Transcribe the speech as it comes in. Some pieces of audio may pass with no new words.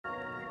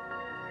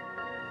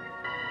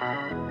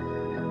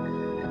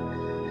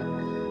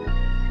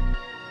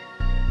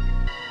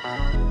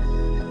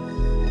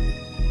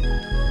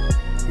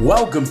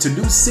Welcome to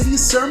New City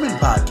Sermon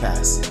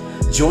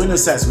Podcast. Join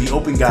us as we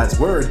open God's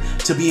Word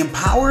to be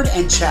empowered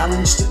and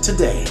challenged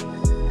today.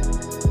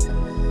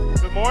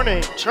 Good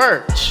morning,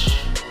 church.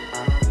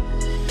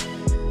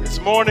 This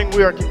morning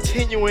we are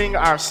continuing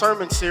our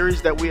sermon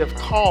series that we have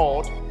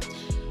called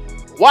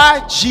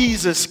Why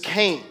Jesus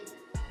Came.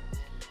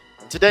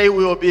 And today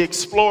we will be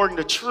exploring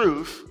the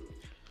truth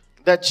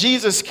that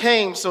Jesus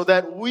came so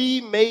that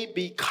we may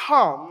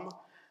become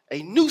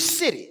a new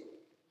city.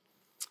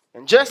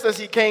 And just as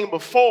he came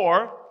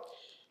before,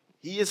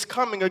 he is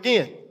coming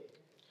again.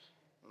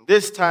 And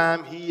this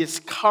time, he is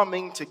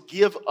coming to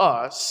give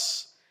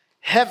us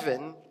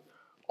heaven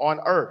on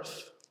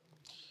earth.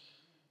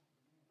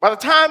 By the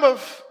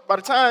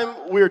time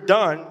we're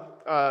done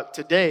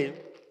today,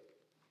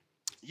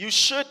 you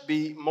should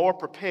be more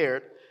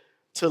prepared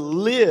to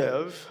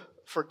live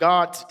for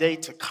God's day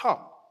to come.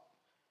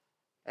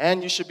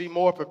 And you should be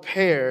more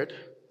prepared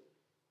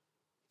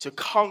to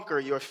conquer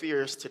your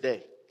fears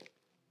today.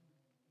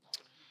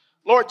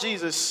 Lord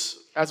Jesus,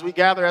 as we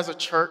gather as a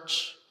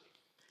church,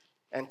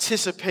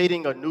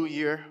 anticipating a new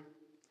year,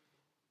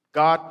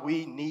 God,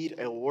 we need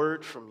a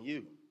word from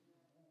you.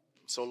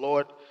 So,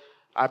 Lord,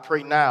 I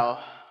pray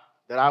now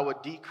that I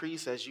would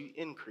decrease as you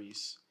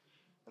increase,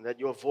 and that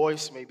your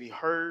voice may be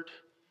heard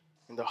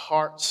in the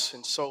hearts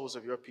and souls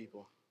of your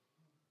people.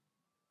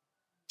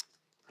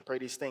 I pray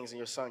these things in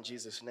your Son,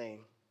 Jesus'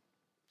 name.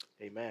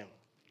 Amen.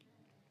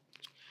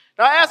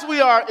 Now, as we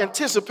are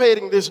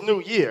anticipating this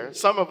new year,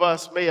 some of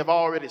us may have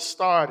already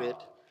started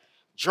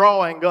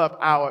drawing up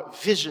our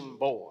vision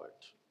board.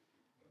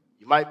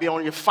 You might be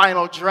on your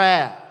final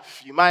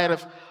draft. You might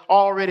have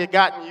already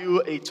gotten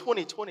you a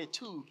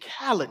 2022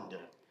 calendar.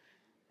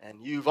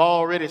 And you've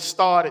already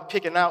started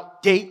picking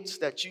out dates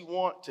that you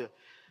want to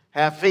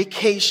have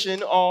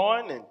vacation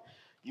on. And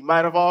you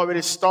might have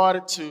already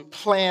started to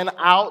plan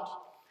out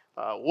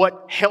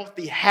what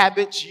healthy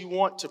habits you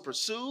want to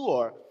pursue,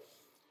 or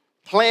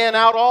plan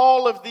out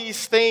all of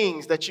these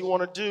things that you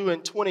want to do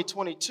in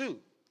 2022.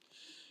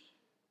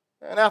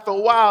 And after a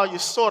while, you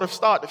sort of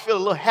start to feel a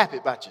little happy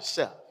about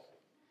yourself,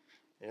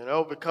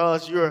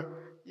 because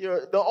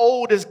the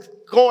old is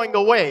going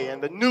away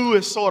and the new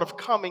is sort of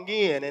coming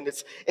in, and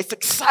it's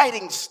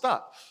exciting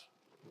stuff.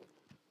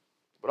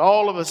 But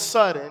all of a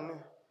sudden,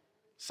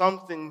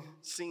 something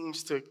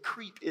seems to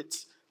creep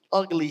its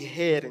ugly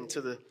head into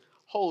the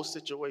whole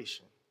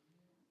situation.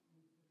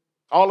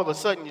 All of a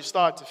sudden, you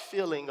start to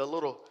feeling a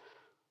little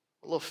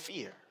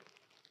fear.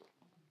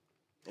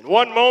 In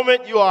one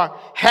moment, you are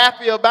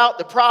happy about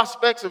the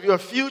prospects of your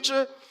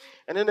future,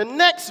 and in the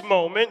next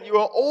moment, you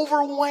are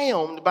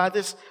overwhelmed by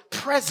this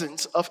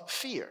presence of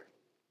fear.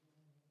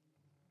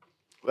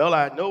 Well,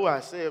 I know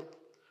I said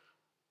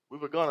we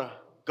were going to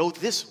go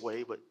this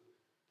way, but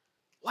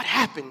what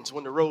happens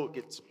when the road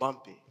gets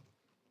bumpy?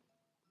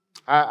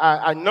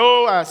 I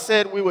know I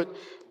said we would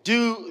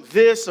do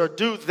this or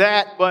do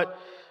that, but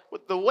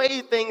with the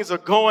way things are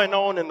going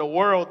on in the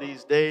world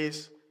these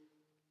days,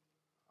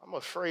 I'm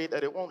afraid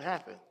that it won't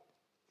happen.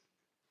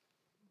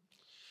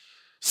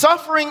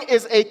 Suffering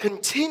is a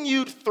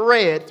continued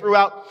thread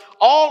throughout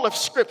all of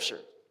Scripture.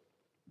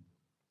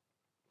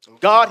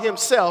 God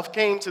himself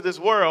came to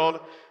this world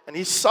and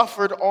he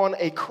suffered on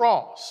a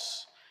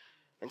cross.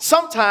 And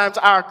sometimes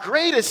our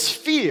greatest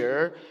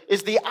fear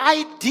is the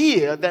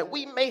idea that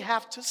we may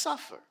have to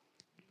suffer.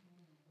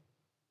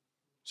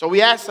 So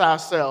we ask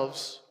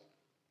ourselves,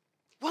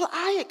 will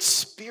I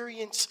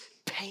experience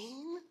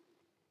pain?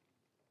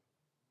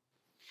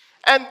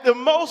 And the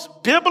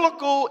most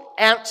biblical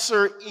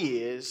answer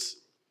is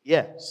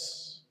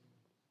yes.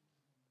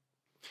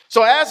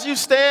 So as you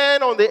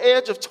stand on the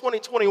edge of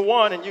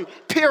 2021 and you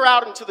peer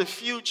out into the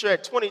future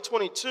at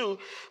 2022,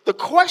 the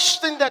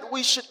question that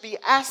we should be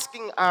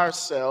asking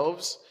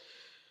ourselves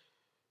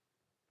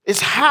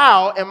is,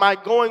 how am I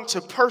going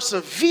to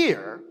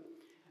persevere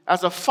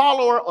as a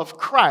follower of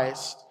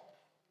Christ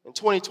in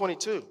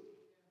 2022?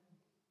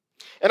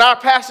 In our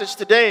passage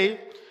today,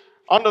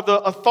 under the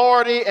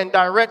authority and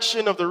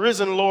direction of the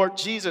risen Lord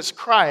Jesus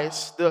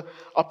Christ, the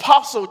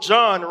Apostle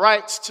John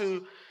writes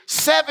to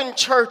 7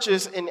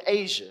 churches in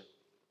Asia.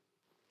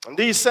 And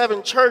these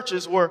 7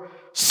 churches were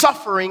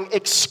suffering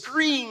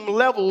extreme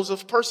levels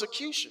of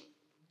persecution.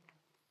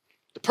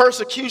 The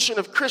persecution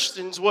of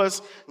Christians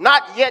was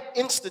not yet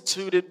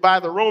instituted by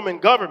the Roman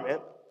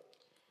government.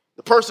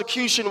 The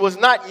persecution was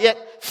not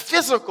yet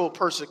physical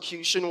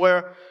persecution,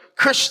 where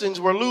Christians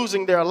were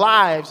losing their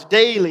lives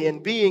daily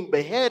and being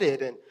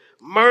beheaded and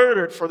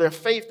murdered for their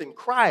faith in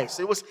Christ.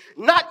 It was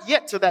not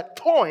yet to that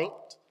point,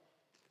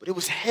 but it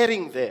was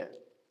heading there.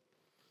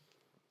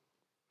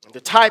 And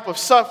the type of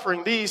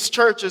suffering these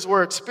churches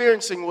were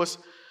experiencing was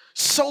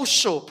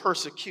social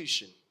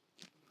persecution.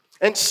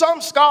 And some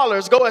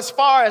scholars go as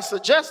far as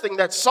suggesting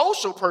that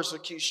social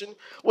persecution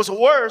was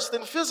worse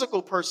than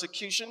physical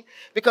persecution,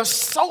 because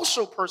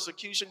social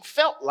persecution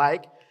felt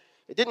like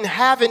it didn't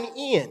have an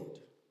end.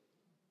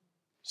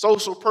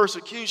 Social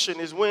persecution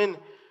is when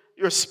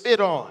you're spit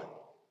on,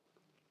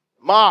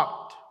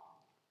 mocked,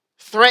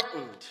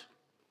 threatened,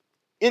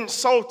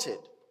 insulted,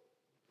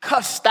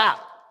 cussed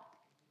out,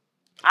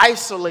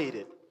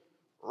 isolated,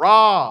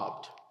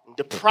 robbed, and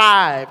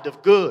deprived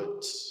of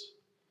goods.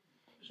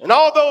 And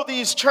although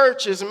these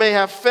churches may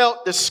have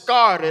felt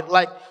discarded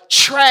like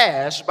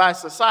trash by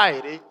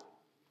society,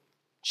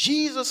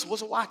 Jesus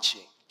was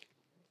watching.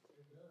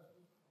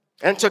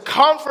 And to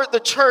comfort the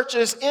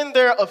churches in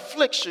their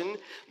affliction,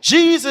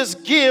 Jesus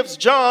gives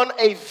John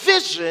a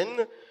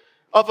vision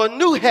of a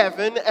new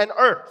heaven and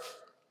earth.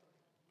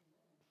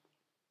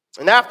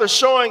 And after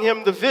showing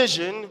him the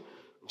vision,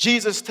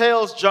 Jesus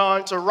tells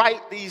John to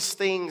write these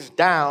things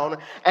down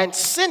and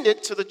send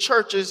it to the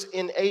churches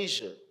in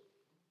Asia.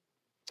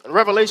 In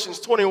Revelation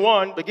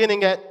 21,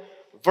 beginning at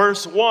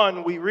verse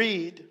 1, we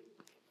read,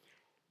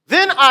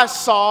 "Then I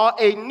saw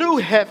a new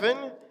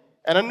heaven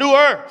and a new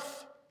earth.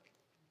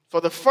 For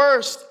the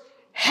first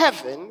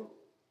heaven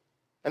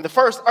and the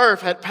first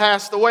earth had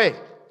passed away,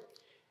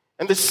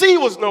 and the sea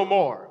was no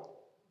more.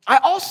 I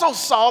also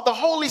saw the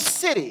holy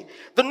city,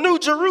 the new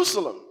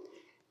Jerusalem,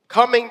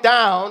 coming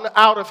down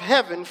out of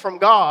heaven from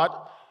God,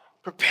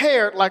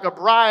 prepared like a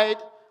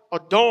bride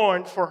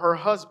adorned for her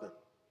husband.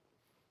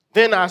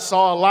 Then I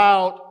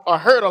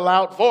heard a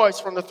loud voice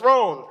from the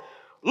throne.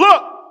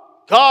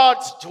 Look,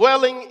 God's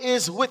dwelling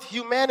is with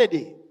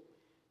humanity,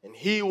 and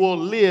he will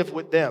live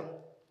with them.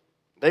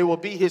 They will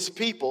be his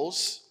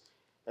peoples,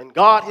 and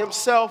God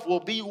himself will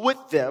be with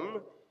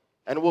them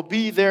and will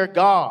be their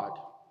God.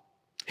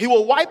 He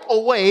will wipe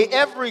away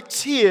every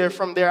tear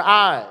from their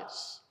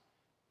eyes.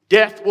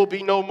 Death will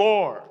be no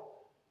more.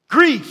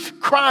 Grief,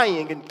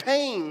 crying, and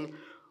pain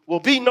will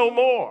be no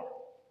more,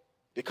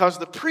 because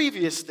the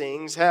previous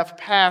things have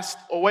passed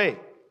away."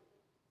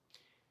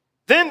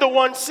 Then the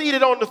one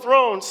seated on the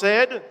throne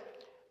said,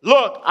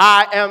 "Look,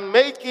 I am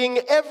making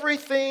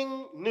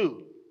everything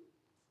new."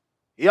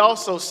 He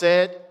also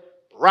said,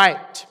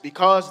 "Write,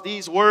 because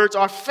these words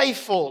are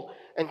faithful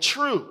and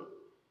true."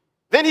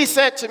 Then he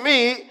said to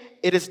me,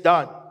 "It is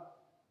done.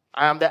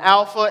 I am the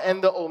Alpha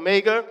and the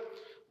Omega,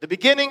 the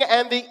beginning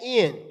and the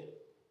end.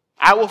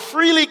 I will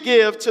freely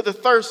give to the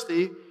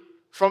thirsty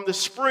from the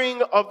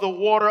spring of the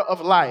water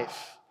of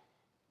life.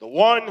 The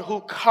one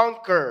who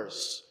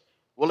conquers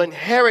will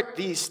inherit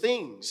these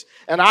things,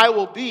 and I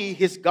will be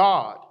his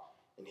God,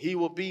 and he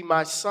will be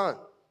my son.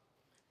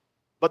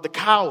 But the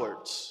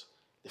cowards,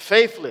 the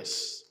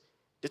faithless,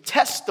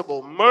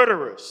 detestable,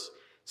 murderers,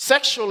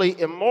 sexually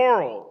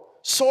immoral,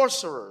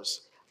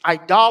 sorcerers,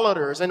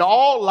 idolaters, and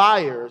all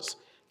liars,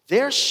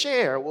 their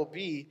share will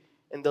be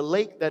in the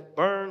lake that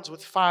burns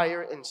with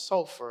fire and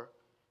sulfur,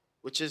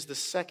 which is the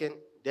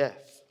second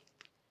death."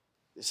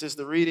 This is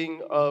the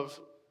reading of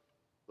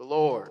the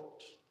Lord.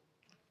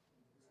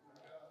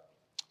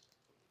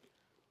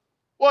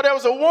 Well, there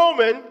was a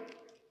woman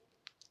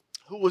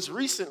who was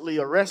recently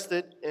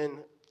arrested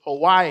in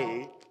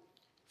Hawaii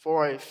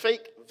for a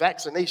fake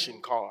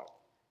vaccination card.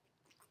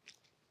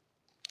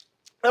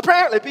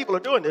 Apparently, people are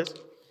doing this.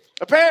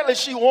 Apparently,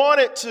 she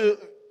wanted to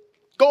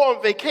go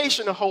on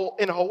vacation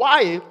in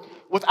Hawaii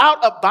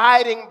without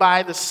abiding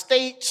by the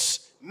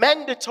state's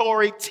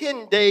mandatory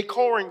 10-day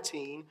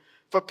quarantine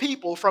for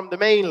people from the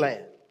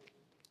mainland.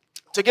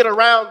 To get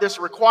around this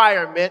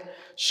requirement,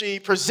 she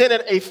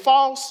presented a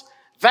false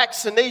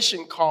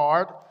vaccination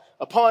card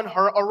upon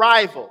her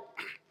arrival.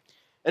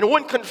 And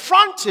when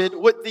confronted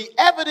with the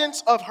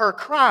evidence of her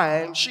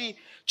crime, she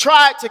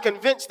tried to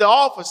convince the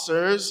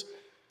officers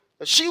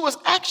that she was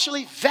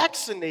actually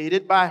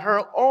vaccinated by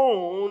her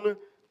own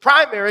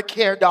primary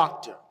care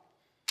doctor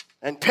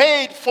and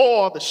paid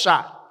for the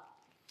shot.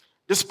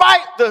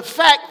 Despite the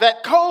fact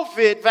that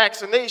COVID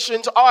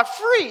vaccinations are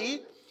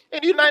free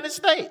in the United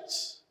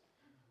States,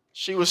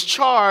 she was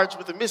charged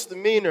with a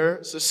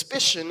misdemeanor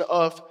suspicion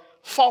of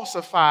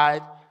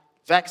falsified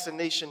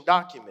vaccination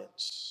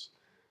documents,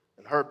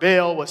 and her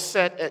bail was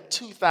set at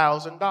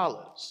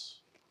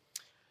 $2,000.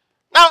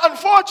 Now,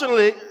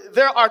 unfortunately,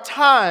 there are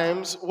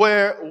times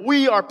where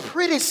we are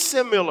pretty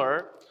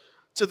similar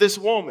to this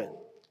woman.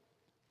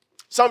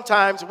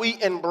 Sometimes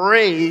we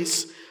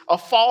embrace a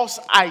false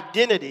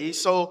identity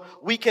so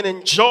we can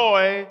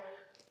enjoy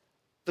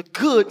the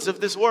goods of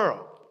this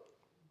world.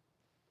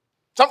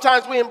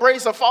 Sometimes we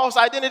embrace a false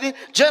identity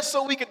just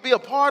so we could be a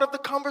part of the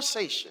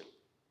conversation.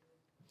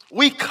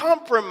 We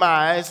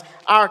compromise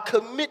our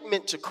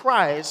commitment to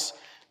Christ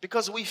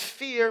because we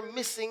fear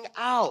missing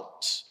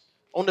out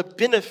on the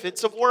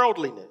benefits of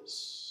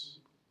worldliness.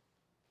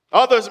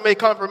 Others may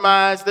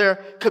compromise their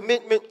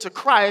commitment to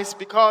Christ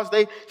because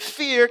they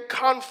fear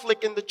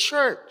conflict in the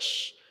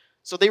church,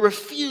 so they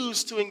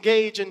refuse to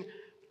engage in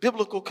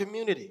biblical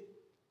community.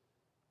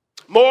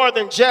 More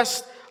than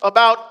just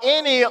about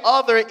any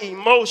other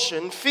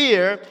emotion,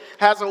 fear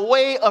has a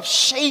way of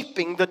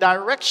shaping the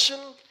direction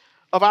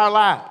of our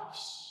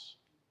lives.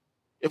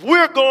 If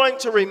we're going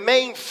to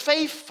remain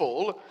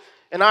faithful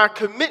in our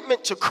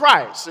commitment to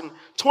Christ in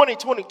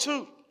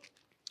 2022,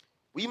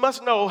 we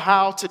must know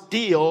how to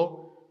deal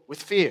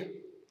with fear.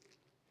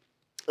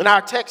 In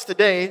our text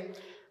today,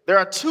 there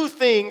are two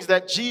things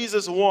that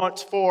Jesus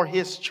wants for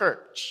his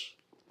church.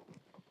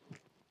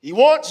 He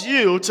wants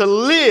you to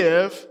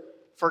live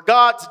for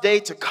God's day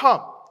to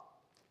come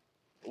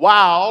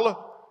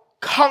while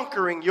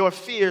conquering your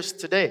fears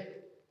today.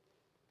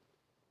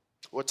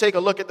 We'll take a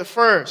look at the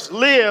first.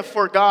 Live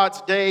for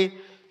God's day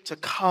to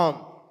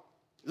come.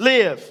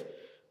 Live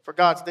for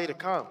God's day to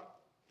come.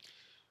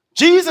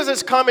 Jesus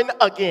is coming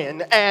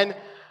again, and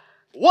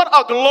what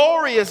a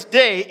glorious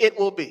day it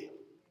will be.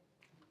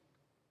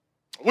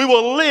 We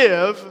will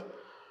live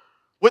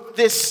with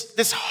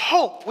this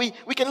hope. We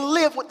can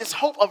live with this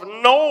hope of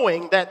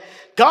knowing that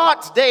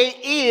God's day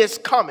is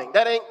coming.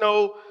 That ain't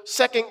no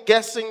second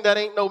guessing. That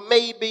ain't no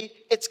maybe.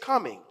 It's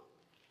coming.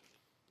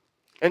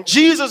 And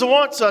Jesus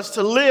wants us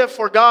to live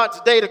for God's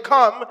day to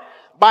come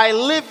by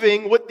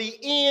living with the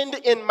end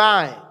in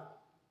mind.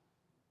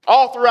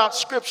 All throughout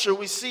Scripture,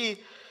 we see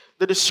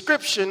the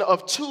description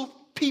of two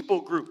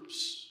people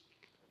groups,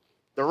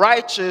 the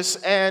righteous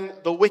and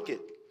the wicked.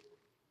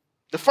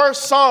 The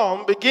first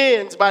psalm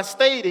begins by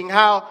stating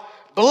how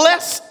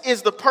blessed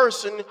is the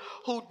person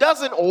who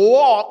doesn't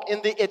walk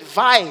in the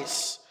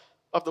advice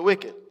of the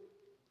wicked.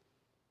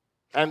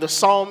 And the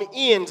psalm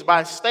ends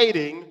by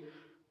stating,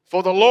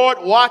 for the Lord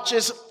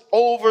watches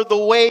over the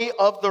way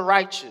of the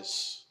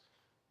righteous,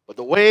 but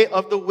the way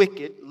of the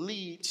wicked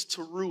leads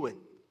to ruin.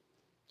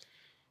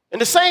 In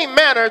the same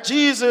manner,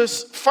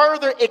 Jesus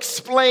further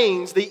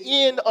explains the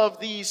end of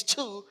these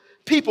two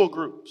people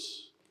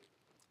groups.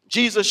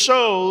 Jesus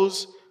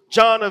shows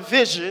John a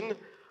vision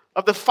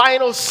of the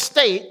final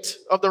state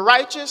of the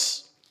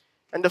righteous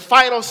and the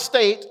final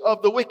state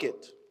of the wicked.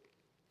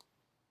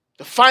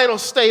 The final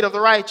state of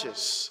the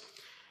righteous.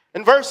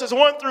 In verses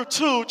 1 through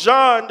 2,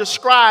 John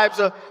describes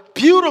a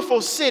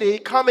beautiful city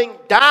coming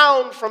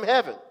down from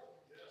heaven.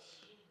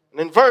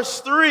 And in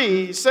verse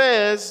 3, he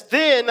says,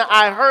 then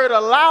I heard a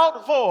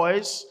loud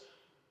voice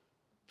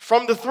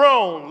from the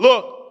throne.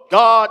 Look,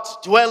 God's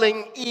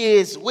dwelling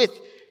is with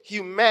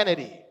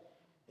humanity,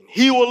 and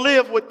he will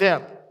live with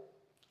them.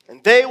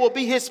 And they will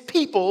be his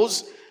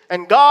peoples,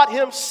 and God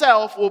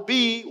himself will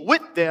be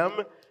with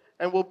them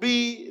and will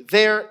be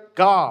their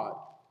God.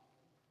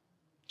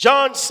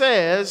 John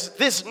says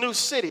this new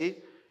city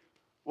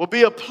will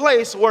be a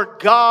place where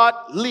God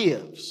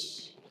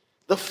lives.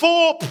 The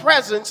full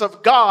presence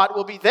of God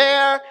will be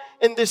there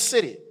in this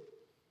city.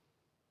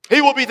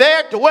 He will be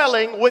there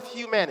dwelling with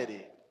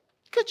humanity.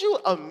 Could you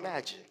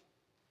imagine?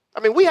 I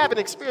mean, we haven't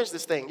experienced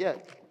this thing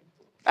yet.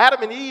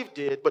 Adam and Eve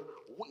did, but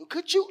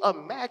could you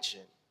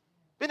imagine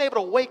being able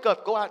to wake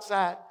up, go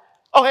outside?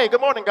 Oh, hey,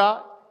 good morning,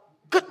 God.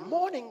 Good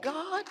morning,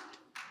 God.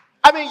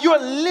 I mean, you're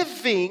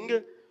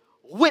living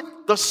with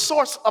the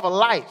source of a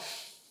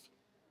life.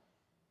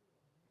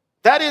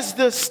 That is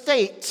the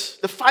state,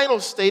 the final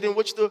state in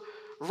which the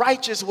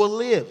righteous will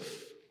live.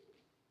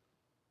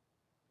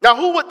 Now,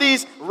 who would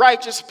these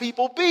righteous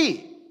people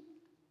be?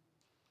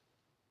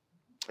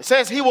 It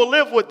says he will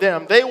live with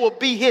them. They will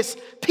be his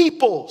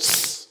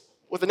peoples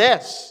with an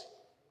S.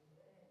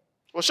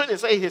 Well, shouldn't it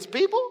say his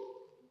people?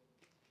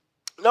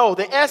 No,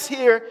 the S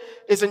here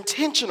is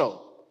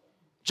intentional.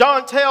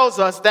 John tells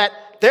us that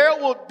there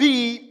will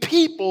be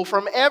people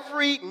from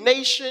every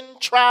nation,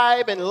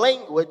 tribe, and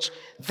language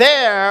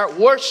there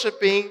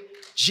worshiping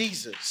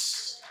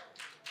Jesus.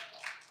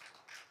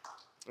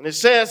 And it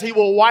says he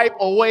will wipe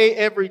away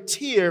every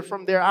tear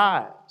from their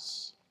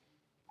eyes.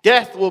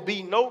 Death will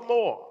be no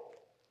more.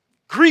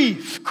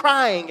 Grief,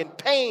 crying, and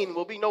pain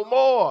will be no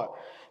more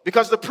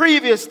because the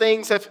previous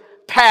things have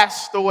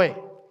passed away.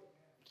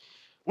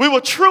 We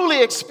will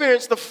truly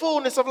experience the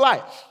fullness of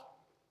life,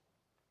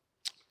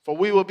 for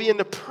we will be in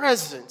the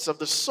presence of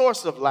the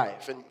source of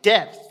life, and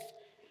death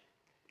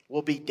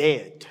will be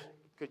dead.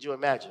 Could you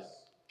imagine?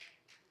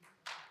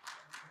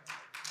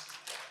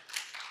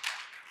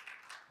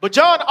 But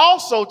John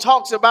also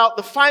talks about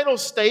the final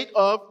state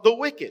of the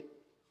wicked.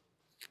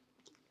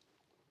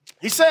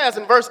 He says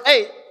in verse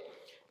 8,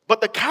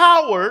 but the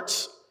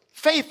cowards,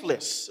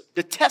 faithless,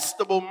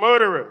 detestable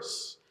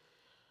murderers,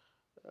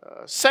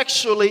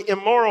 sexually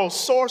immoral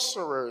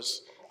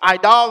sorcerers,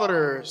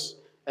 idolaters,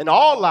 and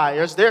all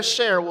liars, their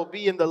share will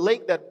be in the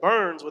lake that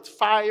burns with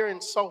fire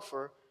and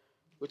sulfur,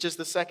 which is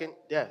the second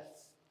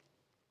death.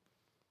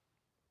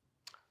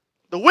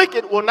 The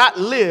wicked will not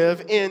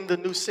live in the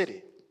new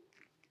city.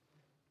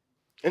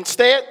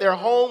 Instead, their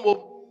home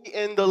will be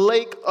in the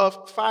lake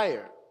of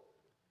fire.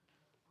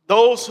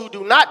 Those who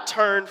do not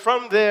turn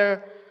from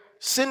their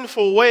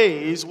sinful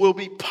ways will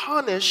be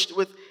punished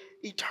with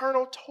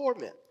eternal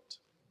torment.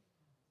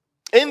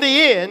 In the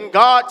end,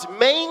 God's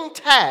main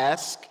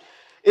task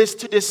is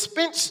to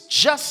dispense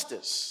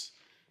justice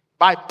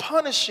by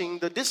punishing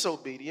the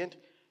disobedient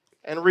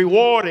and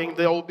rewarding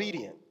the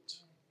obedient.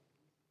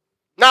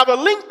 Now, the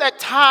link that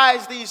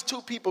ties these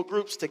two people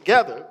groups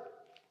together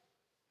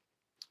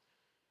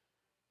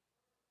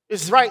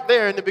is right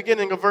there in the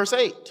beginning of verse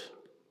 8.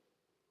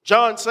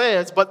 John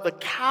says, but the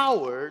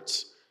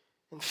cowards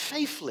and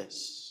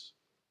faithless.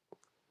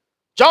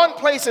 John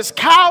places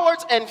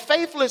cowards and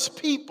faithless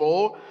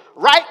people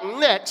right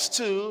next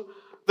to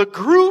the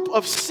group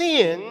of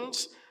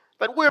sins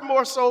that we're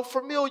more so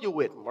familiar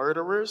with: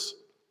 murderers,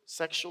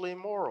 sexually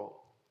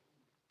immoral.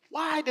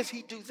 Why does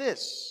he do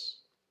this?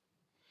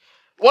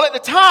 Well, at the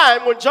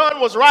time when John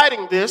was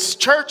writing this,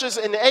 churches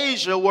in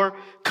Asia were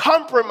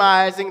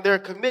compromising their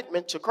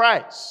commitment to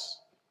Christ.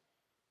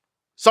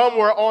 Some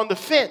were on the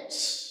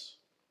fence,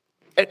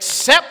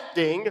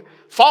 accepting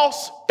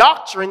false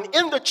doctrine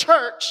in the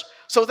church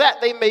so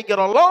that they may get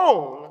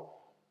along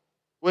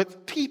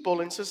with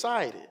people in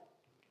society.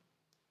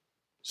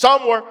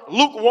 Some were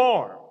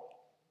lukewarm.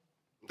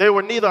 They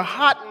were neither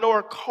hot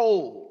nor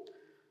cold.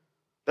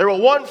 They were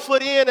 1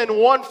 foot in and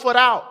 1 foot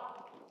out.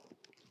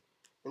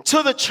 And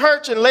to the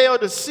church in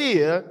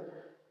Laodicea,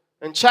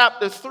 in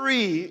chapter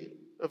 3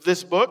 of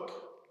this book,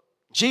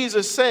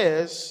 Jesus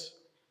says,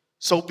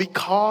 "So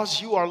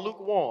because you are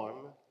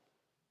lukewarm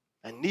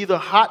and neither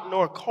hot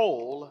nor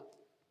cold,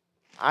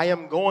 I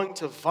am going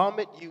to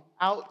vomit you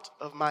out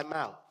of my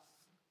mouth."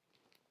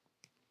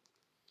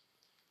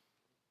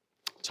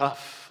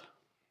 Tough.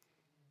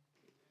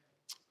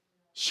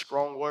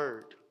 Strong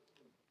word.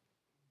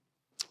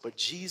 But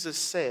Jesus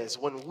says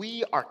when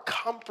we are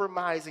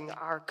compromising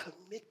our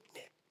commitment,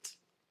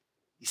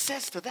 he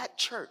says to that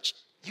church,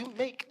 "You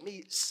make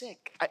me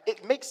sick.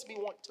 It makes me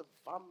want to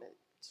vomit."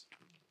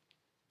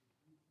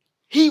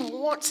 He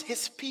wants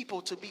his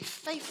people to be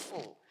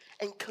faithful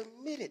and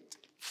committed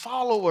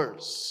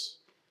followers,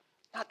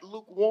 not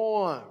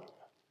lukewarm,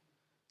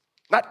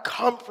 not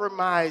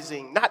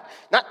compromising, not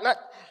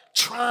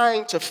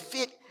trying to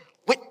fit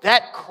with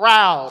that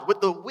crowd,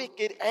 with the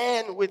wicked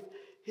and with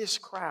his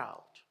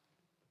crowd.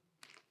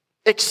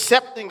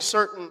 Accepting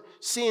certain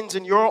sins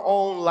in your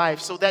own life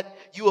so that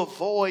you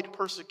avoid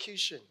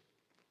persecution.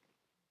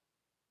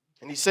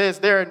 And he says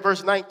there in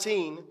verse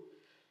 19,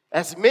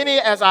 "As many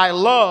as I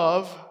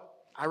love,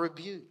 I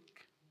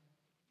rebuke,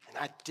 and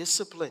I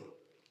discipline.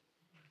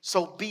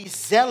 So be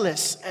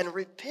zealous and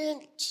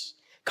repent.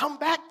 Come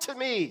back to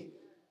me."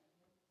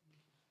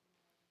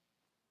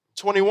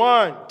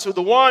 21, "To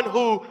the one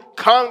who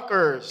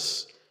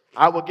conquers,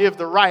 I will give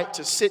the right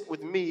to sit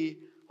with me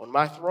on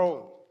my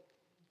throne,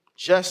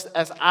 just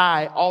as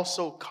I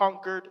also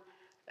conquered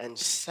and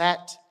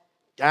sat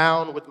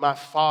down with my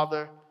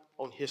Father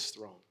on his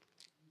throne."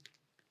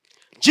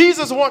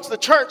 Jesus wants the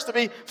church to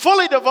be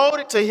fully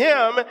devoted to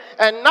him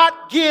and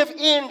not give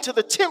in to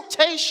the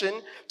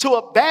temptation to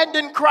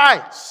abandon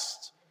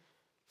Christ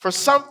for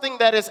something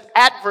that is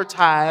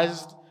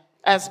advertised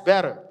as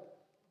better.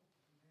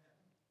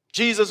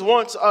 Jesus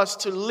wants us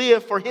to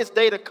live for his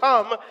day to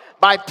come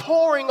by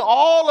pouring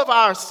all of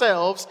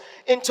ourselves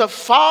into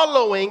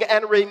following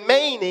and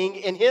remaining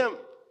in him.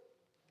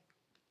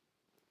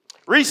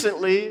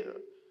 Recently,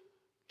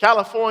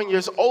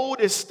 California's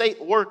oldest state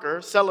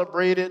worker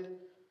celebrated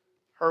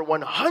her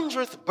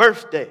 100th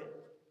birthday.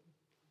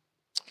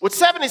 With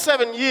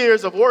 77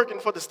 years of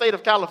working for the state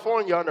of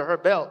California under her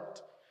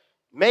belt,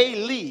 May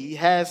Lee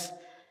has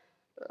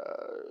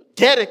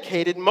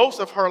dedicated most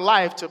of her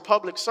life to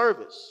public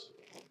service.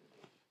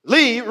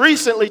 Lee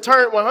recently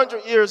turned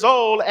 100 years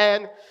old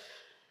and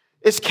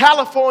is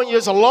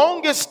California's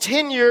longest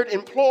tenured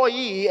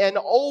employee and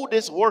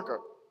oldest worker.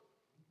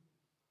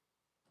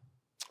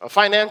 A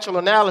financial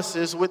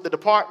analysis with the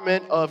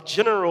Department of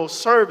General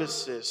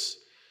Services.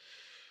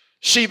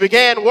 She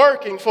began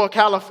working for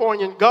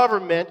Californian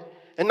government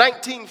in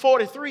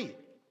 1943.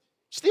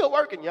 Still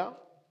working, y'all.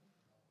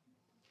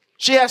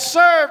 She has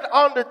served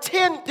under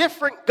 10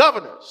 different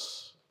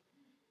governors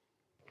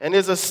and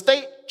is a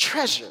state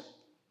treasurer.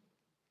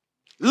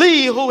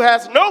 Lee, who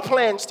has no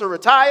plans to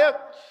retire,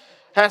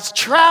 has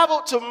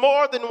traveled to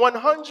more than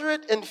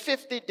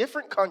 150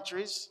 different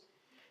countries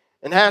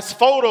and has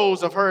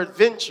photos of her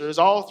adventures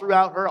all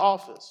throughout her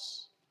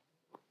office.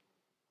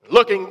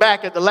 Looking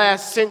back at the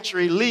last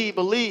century, Lee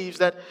believes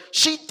that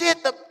she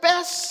did the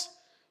best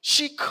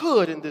she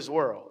could in this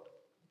world,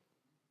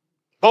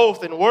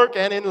 both in work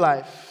and in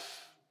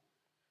life.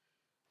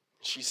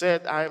 She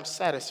said, "I am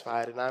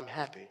satisfied and I'm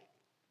happy."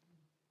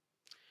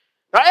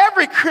 Now,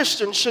 every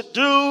Christian should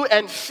do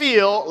and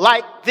feel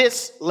like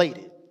this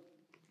lady.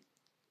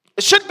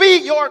 It should be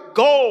your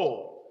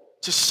goal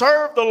to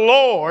serve the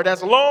Lord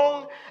as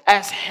long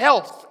as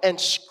health and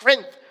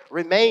strength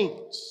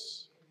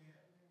remains.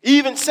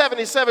 Even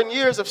 77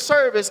 years of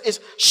service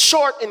is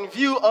short in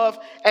view of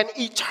an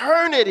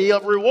eternity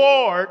of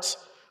rewards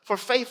for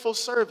faithful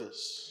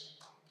service.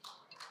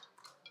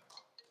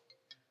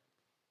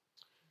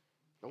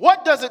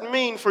 What does it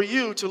mean for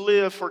you to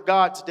live for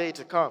God's day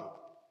to come?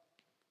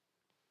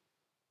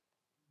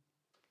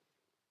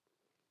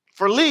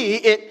 For Lee,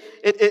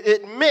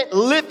 it meant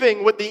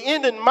living with the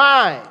end in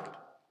mind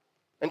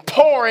and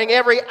pouring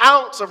every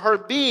ounce of her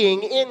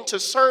being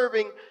into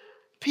serving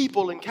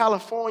people in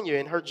California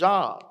in her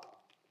job.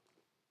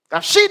 Now,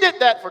 if she did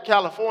that for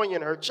California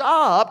in her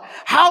job,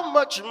 how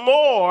much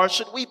more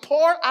should we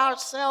pour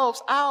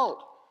ourselves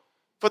out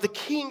for the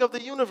King of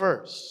the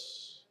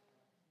universe?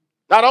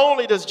 Not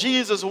only does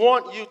Jesus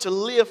want you to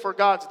live for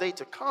God's day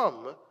to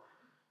come,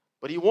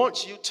 but he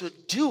wants you to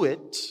do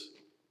it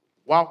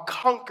while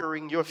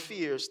conquering your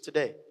fears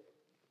today,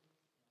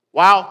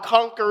 while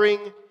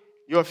conquering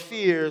your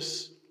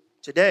fears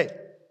today.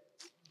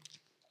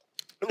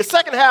 In the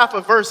second half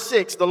of verse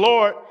 6, the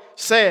Lord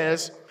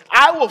says,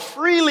 I will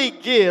freely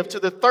give to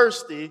the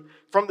thirsty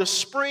from the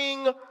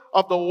spring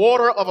of the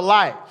water of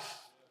life.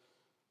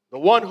 The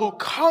one who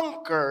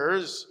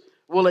conquers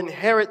will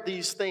inherit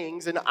these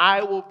things, and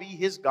I will be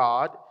his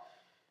God,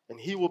 and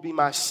he will be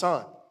my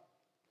son.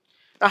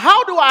 Now,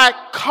 how do I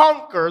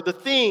conquer the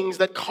things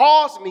that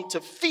cause me to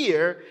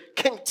fear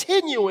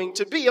continuing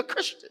to be a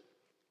Christian?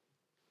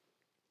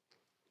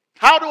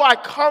 How do I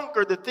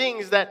conquer the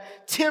things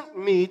that tempt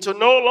me to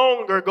no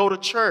longer go to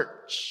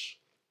church?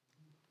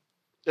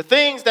 The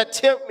things that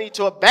tempt me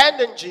to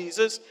abandon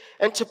Jesus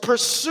and to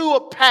pursue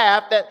a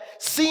path that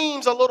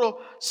seems a little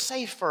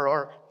safer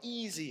or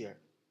easier.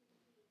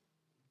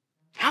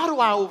 How do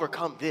I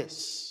overcome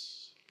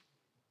this?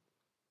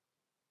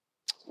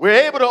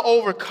 We're able to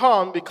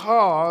overcome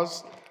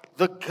because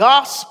the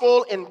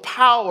gospel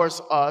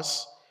empowers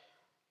us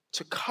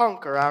to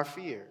conquer our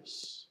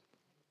fears.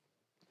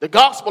 The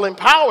gospel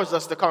empowers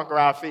us to conquer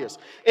our fears.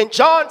 In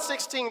John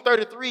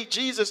 16:33,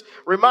 Jesus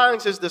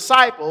reminds his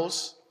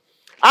disciples,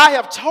 I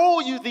have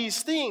told you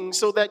these things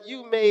so that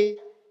you may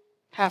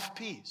have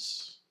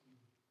peace.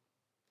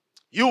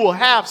 You will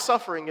have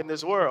suffering in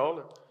this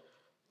world.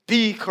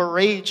 Be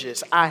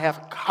courageous. I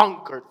have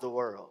conquered the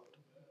world.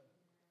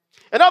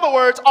 In other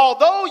words,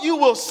 although you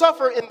will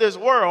suffer in this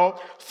world,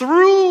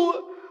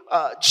 through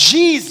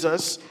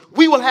Jesus,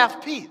 we will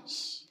have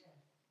peace.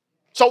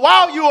 So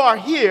while you are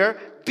here,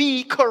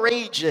 be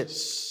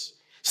courageous.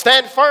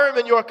 Stand firm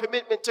in your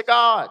commitment to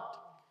God.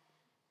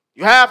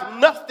 You have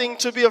nothing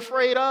to be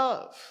afraid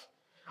of.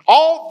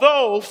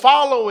 Although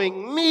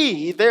following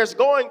me, there's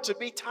going to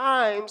be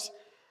times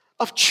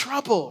of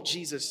trouble,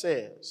 Jesus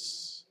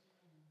says.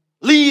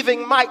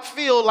 Leaving might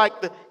feel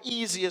like the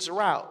easiest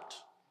route.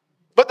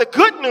 But the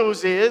good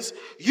news is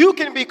you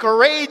can be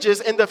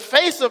courageous in the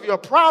face of your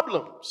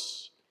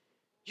problems.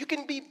 You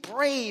can be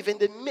brave in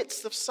the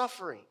midst of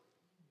suffering.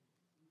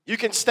 You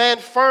can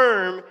stand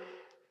firm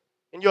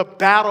in your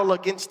battle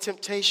against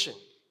temptation.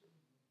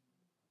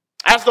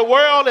 As the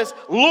world is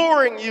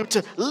luring you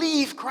to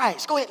leave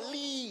Christ, go ahead,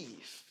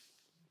 leave.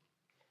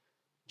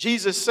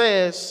 Jesus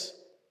says,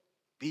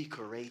 be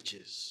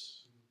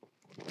courageous.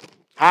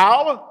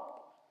 How?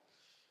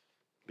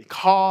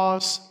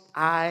 Because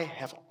I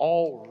have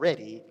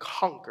already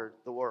conquered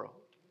the world.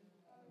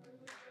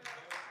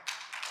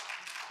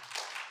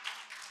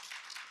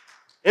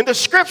 In the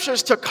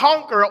scriptures, to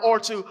conquer or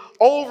to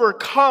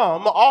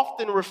overcome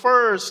often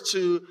refers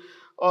to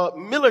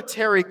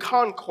military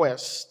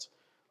conquest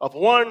of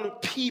one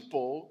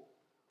people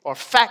or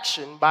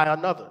faction by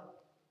another.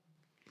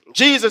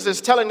 Jesus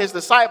is telling his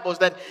disciples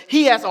that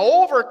he has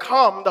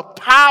overcome the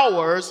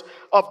powers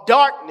of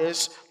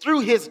darkness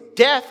through his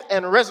death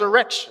and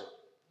resurrection.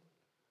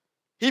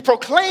 He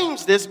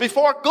proclaims this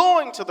before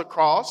going to the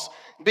cross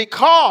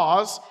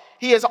because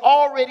he has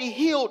already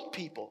healed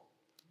people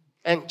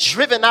and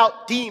driven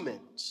out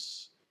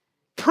demons,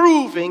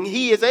 proving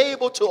he is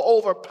able to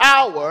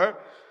overpower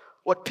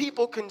what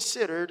people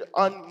considered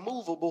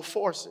unmovable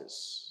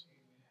forces.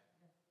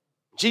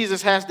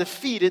 Jesus has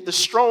defeated the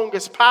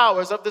strongest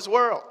powers of this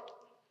world.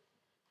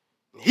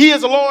 He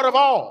is the Lord of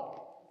all.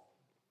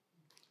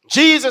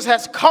 Jesus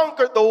has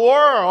conquered the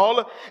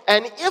world,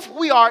 and if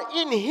we are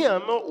in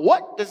him,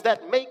 what does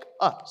that make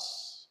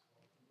us?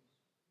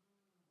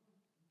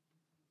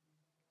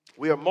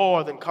 We are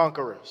more than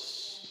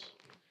conquerors.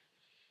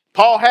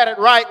 Paul had it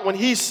right when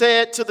he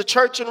said to the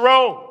church in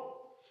Rome,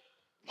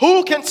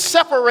 who can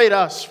separate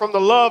us from the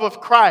love of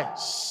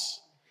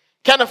Christ?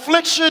 Can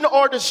affliction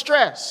or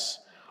distress,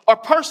 or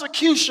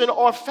persecution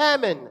or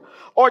famine,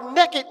 or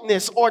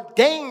nakedness or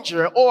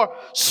danger or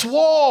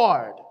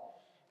sword,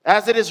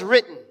 as it is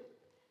written,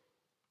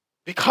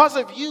 because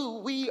of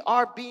you we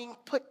are being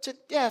put to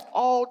death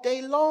all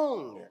day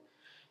long.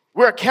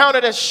 We're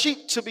counted as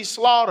sheep to be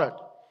slaughtered.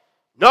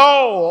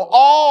 No,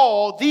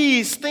 all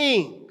these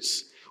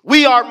things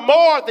we are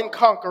more than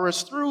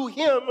conquerors through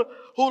him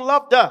who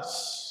loved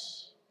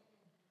us.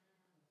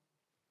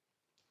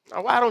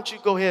 Now, why don't you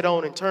go ahead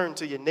on and turn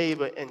to your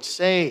neighbor and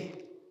say,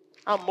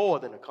 I'm more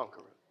than a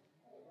conqueror.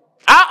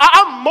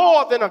 I'm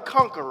more than a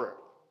conqueror.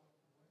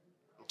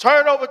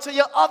 Turn over to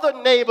your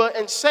other neighbor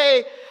and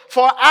say,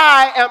 for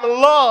I am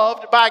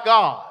loved by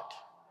God.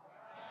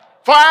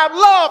 For I am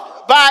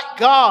loved by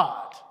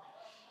God.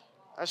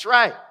 That's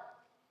right.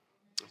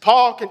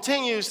 Paul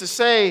continues to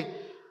say,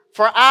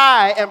 for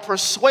I am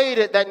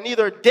persuaded that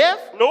neither death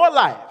nor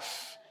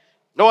life,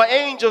 nor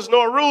angels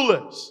nor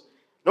rulers,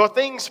 nor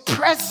things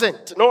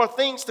present, nor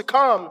things to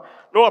come,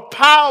 nor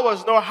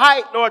powers, nor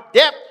height, nor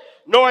depth,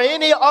 nor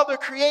any other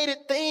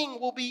created thing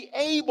will be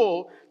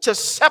able to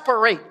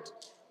separate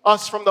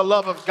us from the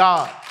love of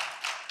God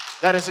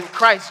that is in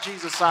Christ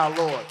Jesus our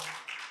Lord.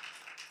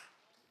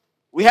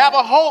 We have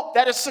a hope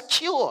that is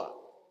secure.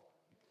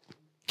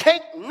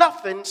 Can't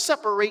nothing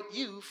separate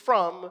you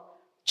from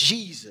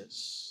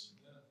Jesus.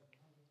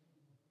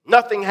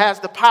 Nothing has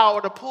the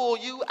power to pull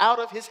you out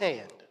of his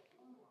hand.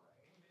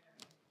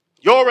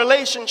 Your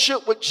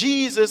relationship with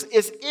Jesus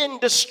is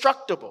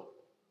indestructible.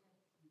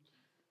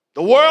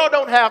 The world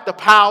don't have the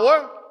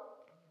power,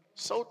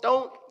 so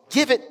don't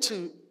give it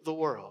to the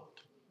world.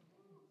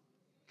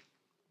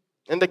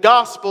 In the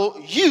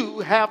gospel, you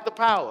have the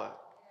power.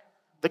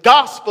 The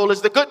gospel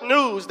is the good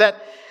news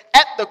that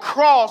at the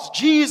cross,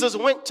 Jesus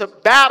went to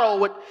battle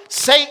with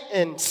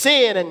Satan,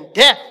 sin, and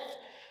death.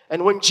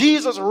 And when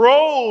Jesus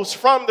rose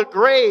from the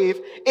grave,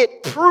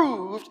 it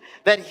proved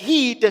that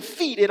he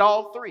defeated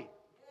all three.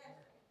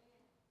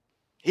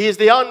 He is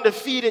the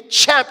undefeated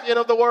champion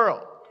of the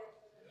world.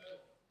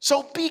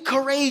 So be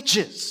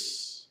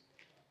courageous.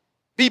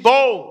 Be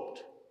bold.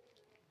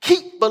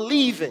 Keep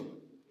believing.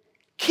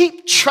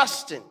 Keep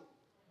trusting.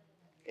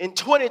 In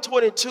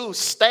 2022,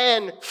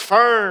 stand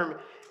firm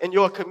in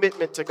your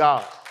commitment to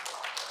God.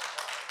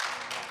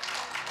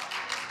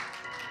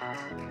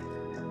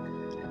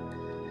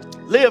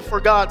 Live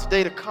for God's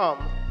day to come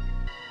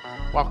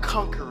while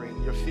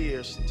conquering your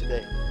fears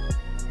today.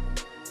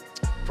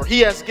 For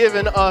he has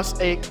given us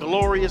a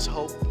glorious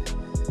hope.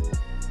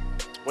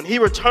 When he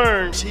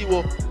returns, he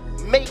will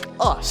make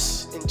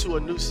us into a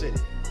new city.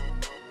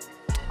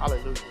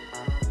 Hallelujah.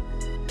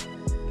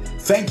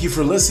 Thank you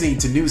for listening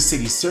to New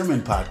City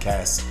Sermon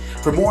Podcast.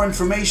 For more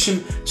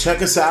information,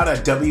 check us out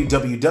at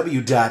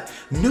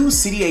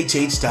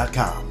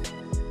www.newcityhh.com.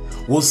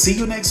 We'll see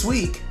you next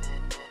week.